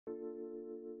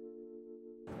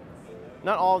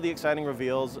Not all of the exciting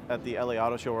reveals at the LA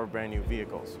Auto Show are brand new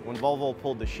vehicles. When Volvo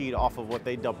pulled the sheet off of what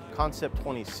they dubbed Concept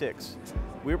 26,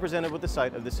 we were presented with the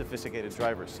sight of this sophisticated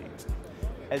driver's seat.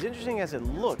 As interesting as it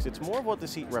looks, it's more of what the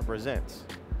seat represents,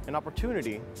 an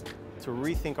opportunity to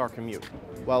rethink our commute.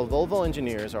 While Volvo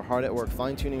engineers are hard at work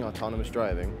fine-tuning autonomous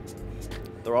driving,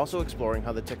 they're also exploring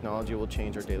how the technology will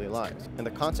change our daily lives. And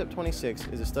the Concept 26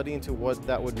 is a study into what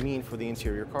that would mean for the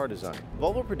interior car design.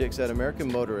 Volvo predicts that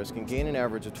American motorists can gain an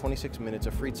average of 26 minutes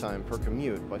of free time per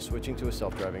commute by switching to a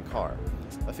self-driving car,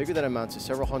 a figure that amounts to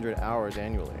several hundred hours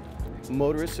annually.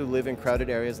 Motorists who live in crowded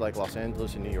areas like Los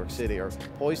Angeles and New York City are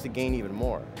poised to gain even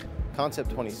more.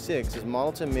 Concept 26 is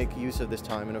modeled to make use of this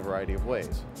time in a variety of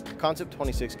ways. Concept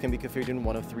 26 can be configured in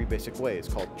one of three basic ways,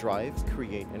 called drive,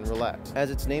 create, and relax.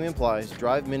 As its name implies,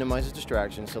 drive minimizes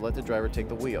distractions to let the driver take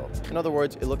the wheel. In other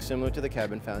words, it looks similar to the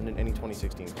cabin found in any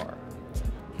 2016 car.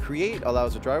 Create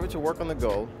allows the driver to work on the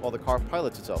go while the car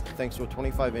pilots itself, thanks to a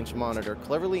 25-inch monitor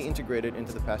cleverly integrated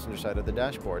into the passenger side of the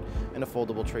dashboard and a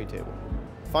foldable tray table.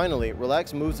 Finally,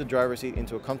 Relax moves the driver's seat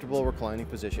into a comfortable reclining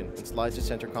position and slides the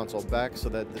center console back so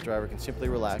that the driver can simply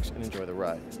relax and enjoy the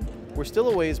ride. We're still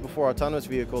a ways before autonomous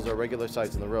vehicles are regular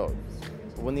sights on the road,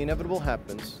 but when the inevitable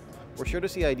happens, we're sure to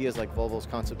see ideas like Volvo's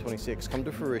Concept 26 come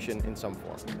to fruition in some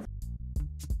form.